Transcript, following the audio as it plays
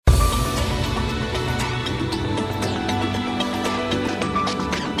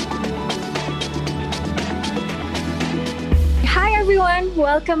everyone,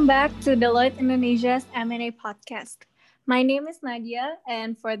 welcome back to Deloitte Indonesia's M&A podcast. My name is Nadia,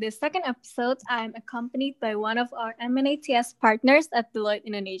 and for this second episode, I'm accompanied by one of our M&A TS partners at Deloitte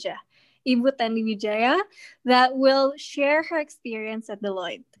Indonesia, Ibu Tenli Wijaya, that will share her experience at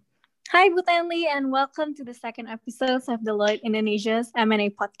Deloitte. Hi, Ibu Tenli, and welcome to the second episode of Deloitte Indonesia's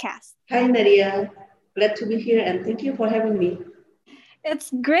M&A podcast. Hi, Nadia. Glad to be here, and thank you for having me. It's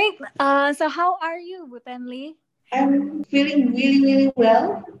great. So how are you, Ibu Tenli? I'm feeling really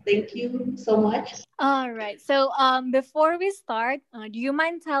well. Thank you so much. All right. So, before we start, do you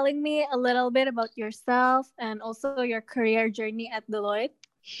mind telling me a little bit about yourself and also your career journey at Deloitte?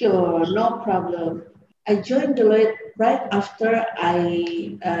 Sure, no problem. I joined Deloitte right after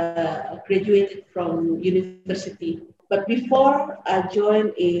I graduated from university. But before I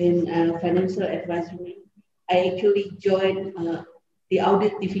joined in financial advisory, I actually joined the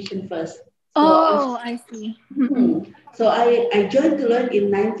audit division first. I see. So I joined Deloitte in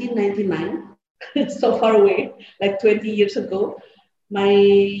 1999, so far away, like 20 years ago.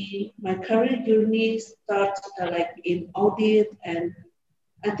 My career journey starts like in audit, and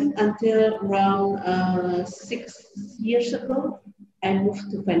I think until around 6 years ago, I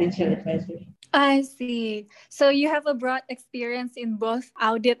moved to financial advisory. I see. So you have a broad experience in both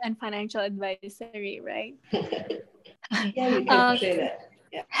audit and financial advisory, right? Yeah, you can say that.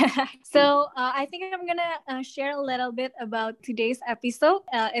 Yeah. So I think I'm gonna share a little bit about today's episode.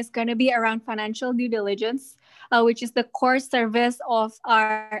 It's gonna be around financial due diligence, which is the core service of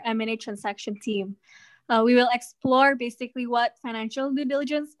our M&A transaction team. We will explore basically what financial due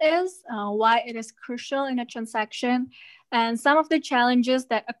diligence is, why it is crucial in a transaction, and some of the challenges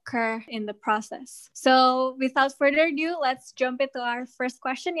that occur in the process. So without further ado, let's jump into our first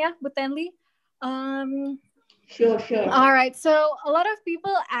question, yeah, Butenli. Sure. All right. So a lot of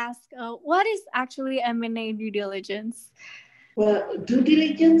people ask, what is actually M&A due diligence? Well, due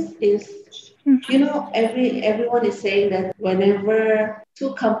diligence is, everyone is saying that whenever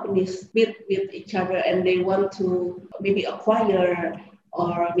two companies meet with each other and they want to maybe acquire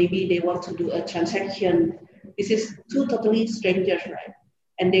or maybe they want to do a transaction, this is two totally strangers, right?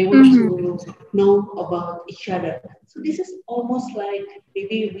 And they want to know about each other. So this is almost like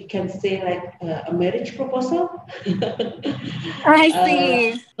maybe we can say like a marriage proposal. I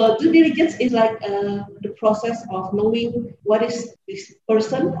see. Due diligence is like the process of knowing what is this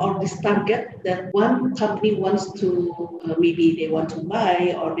person or this target that one company wants to, maybe they want to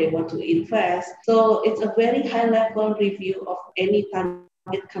buy or they want to invest. So it's a very high level review of any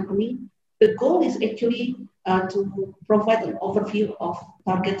target company. The goal is actually to provide an overview of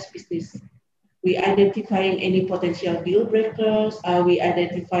target's business. We identifying any potential deal breakers, we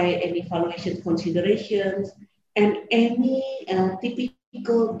identify any valuation considerations, and any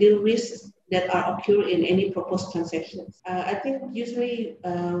typical deal risks that are occur in any proposed transactions. I think usually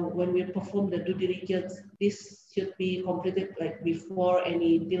when we perform the due diligence, this should be completed like before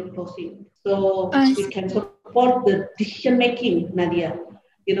any deal closing. So we can support the decision making, Nadia.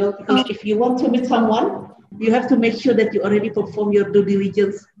 Because if you want to meet someone, you have to make sure that you already perform your due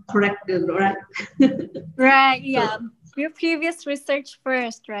diligence correctly, right? Right, yeah. Your previous research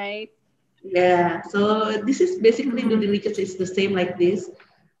first, right? Yeah, so this is basically due diligence is the same like this.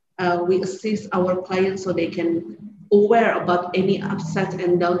 We assist our clients so they can aware about any upsides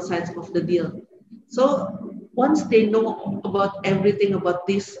and downsides of the deal. So once they know about everything about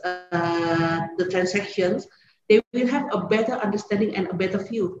this, the transactions, they will have a better understanding and a better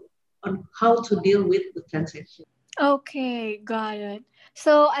view on how to deal with the transaction. Okay, got it.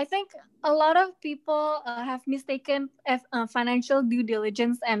 So I think a lot of people have mistaken financial due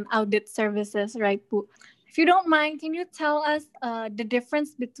diligence and audit services, right, Poo? If you don't mind, can you tell us the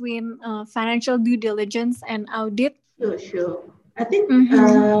difference between financial due diligence and audit? Sure. I think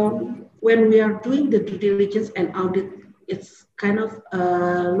when we are doing the due diligence and audit, it's kind of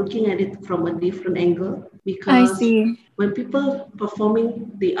looking at it from a different angle because when people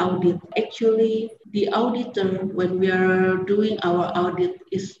performing the audit, actually the auditor, when we are doing our audit,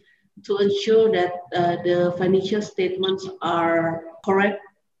 is to ensure that the financial statements are correct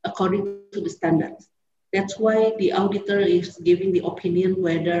according to the standards. That's why the auditor is giving the opinion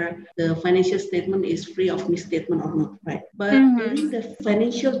whether the financial statement is free of misstatement or not, right? But during the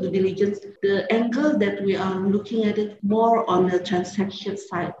financial due diligence, the angle that we are looking at it more on the transaction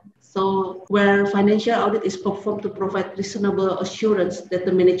side. So where financial audit is performed to provide reasonable assurance that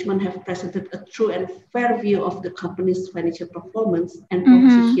the management have presented a true and fair view of the company's financial performance and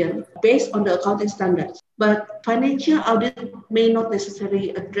proposition based on the accounting standards. But financial audit may not necessarily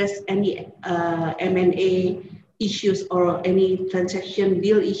address any M&A issues or any transaction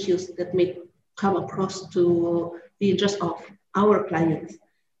deal issues that may come across to the interest of our clients.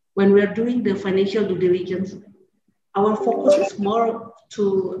 When we're doing the financial due diligence, our focus is more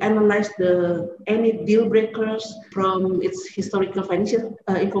to analyze any deal breakers from its historical financial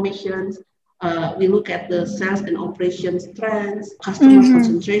information. We look at the sales and operations trends, customer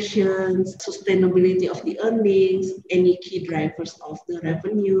concentrations, sustainability of the earnings, any key drivers of the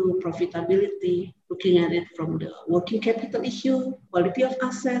revenue, profitability, looking at it from the working capital issue, quality of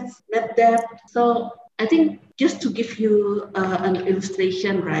assets, net debt. So I think just to give you an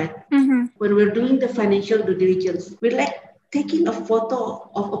illustration, right? When we're doing the financial due diligence, we like taking a photo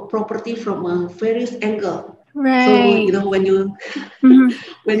of a property from a various angle. Right. So, when you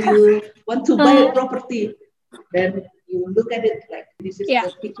when you want to buy a property, then you look at it like this is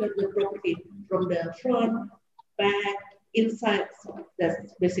the picture of the property from the front, back, inside. So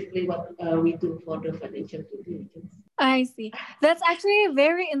that's basically what we do for the financial due diligence. I see. That's actually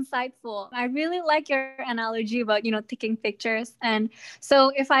very insightful. I really like your analogy about, taking pictures. And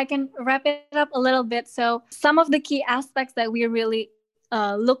so if I can wrap it up a little bit. So some of the key aspects that we really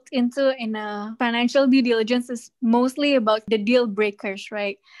looked into in a financial due diligence is mostly about the deal breakers,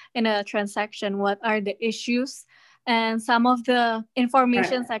 right? In a transaction, what are the issues? And some of the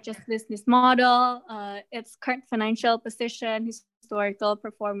information such as business model, its current financial position, historical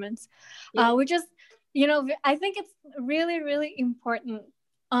performance, which is, I think it's really, really important.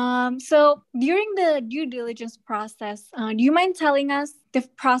 So during the due diligence process, do you mind telling us the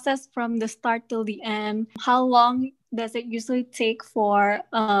process from the start till the end? How long does it usually take for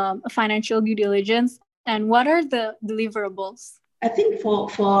a financial due diligence, and what are the deliverables? I think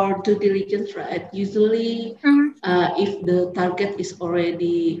for due diligence, right, usually if the target is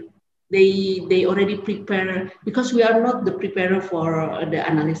already, they already prepare, because we are not the preparer for the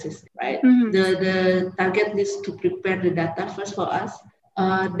analysis, right? The target needs to prepare the data first for us.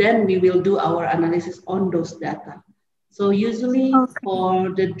 Then we will do our analysis on those data. So usually for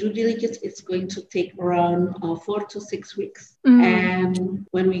the due diligence, it's going to take around 4 to 6 weeks. And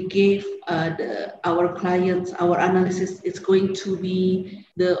when we give our clients our analysis, it's going to be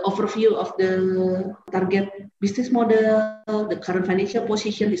the overview of the target business model, the current financial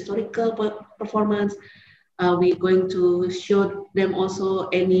position, historical performance. We're going to show them also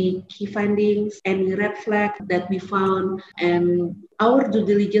any key findings, any red flag that we found. And our due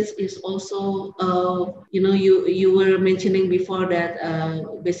diligence is also, you were mentioning before that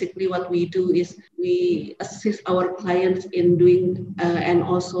basically what we do is we assist our clients in doing and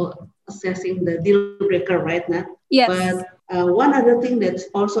also assessing the deal breaker, right, Nat? Yes. But one other thing that's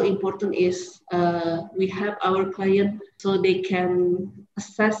also important is we have our client so they can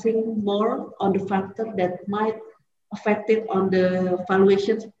assessing more on the factor that might affect it on the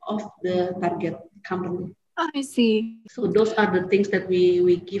valuations of the target company. I see. So those are the things that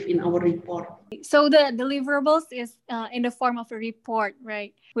we give in our report. So the deliverables is in the form of a report,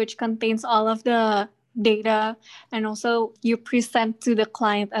 right? Which contains all of the data, and also you present to the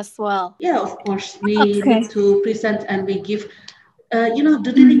client as well. Yeah, of course. We need to present and we give due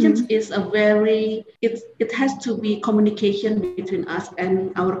diligence is it has to be communication between us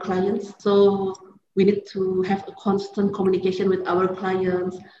and our clients. So we need to have a constant communication with our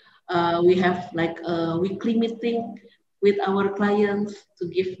clients. We have like a weekly meeting with our clients to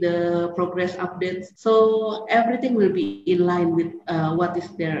give the progress updates. So everything will be in line with what is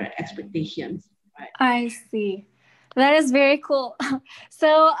their expectations. Right? I see. That is very cool.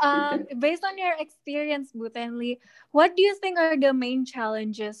 So, based on your experience, Butenli, what do you think are the main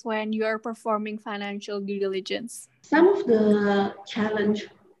challenges when you are performing financial due diligence? Some of the challenge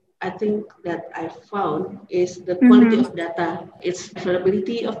I think that I found is the quality of data, its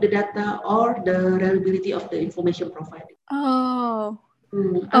availability of the data, or the reliability of the information provided. Oh,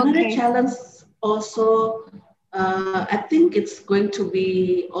 another challenge also, I think it's going to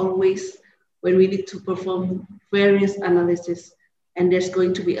be always when we need to perform various analysis, and there's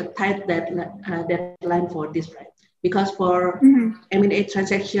going to be a tight deadline for this, right? Because for M&A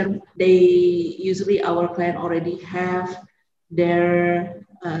transaction, usually our client already have their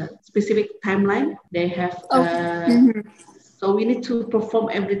specific timeline. They have, so we need to perform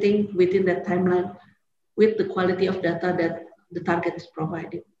everything within that timeline with the quality of data that the target is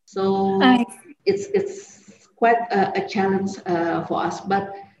provided. So it's quite a challenge for us,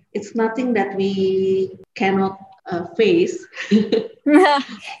 but it's nothing that we cannot face.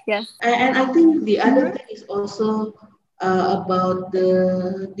 Yes. And I think the other thing is also about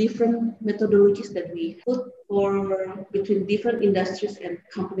the different methodologies that we put for between different industries and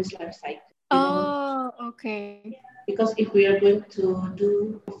companies' life cycle. Oh, okay. Because if we are going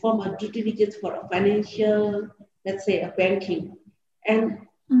to perform a due diligence for a financial, let's say a banking, and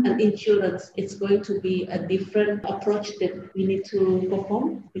and insurance, it's going to be a different approach that we need to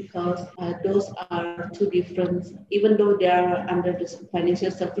perform because those are two different, even though they are under the financial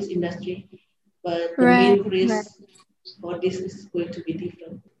service industry, but the main risk for this is going to be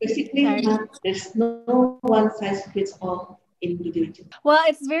different. Basically, there's no one size fits all in due diligence. Well,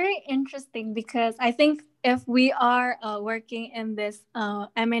 it's very interesting because I think if we are working in this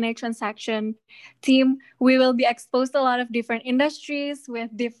M&A transaction team, we will be exposed to a lot of different industries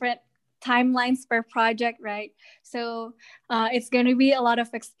with different timelines per project, right? So it's going to be a lot of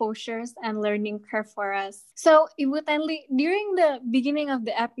exposures and learning curve for us. So Ibu Tenli, during the beginning of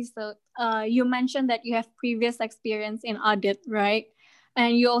the episode, you mentioned that you have previous experience in audit, right?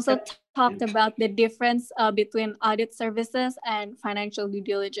 And you also talked about the difference between audit services and financial due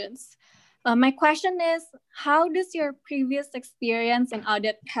diligence. My question is, how does your previous experience in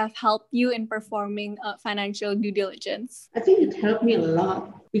audit have helped you in performing financial due diligence? I think it helped me a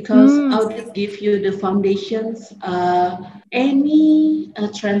lot because audit gives you the foundations. Any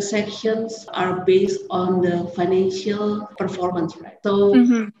transactions are based on the financial performance, right? So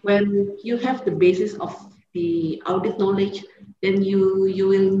when you have the basis of the audit knowledge, then you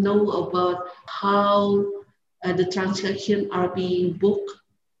will know about how the transactions are being booked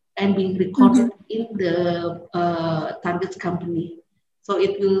and being recorded in the target company. So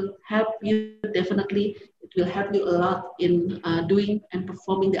it will help you definitely. It will help you a lot in doing and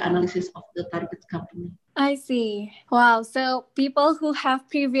performing the analysis of the target company. I see. Wow. So people who have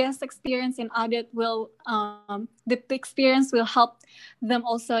previous experience in audit will, the experience will help them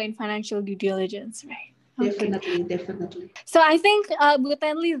also in financial due diligence, right? Definitely. So I think, Bu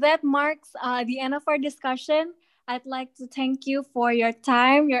Tenli, that marks the end of our discussion. I'd like to thank you for your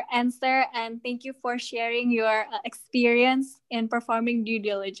time, your answer, and thank you for sharing your experience in performing due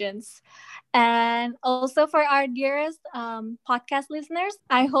diligence. And also for our dearest podcast listeners,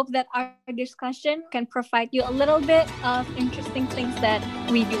 I hope that our discussion can provide you a little bit of interesting things that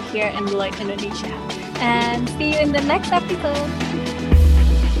we do here in Deloitte Indonesia. And see you in the next episode.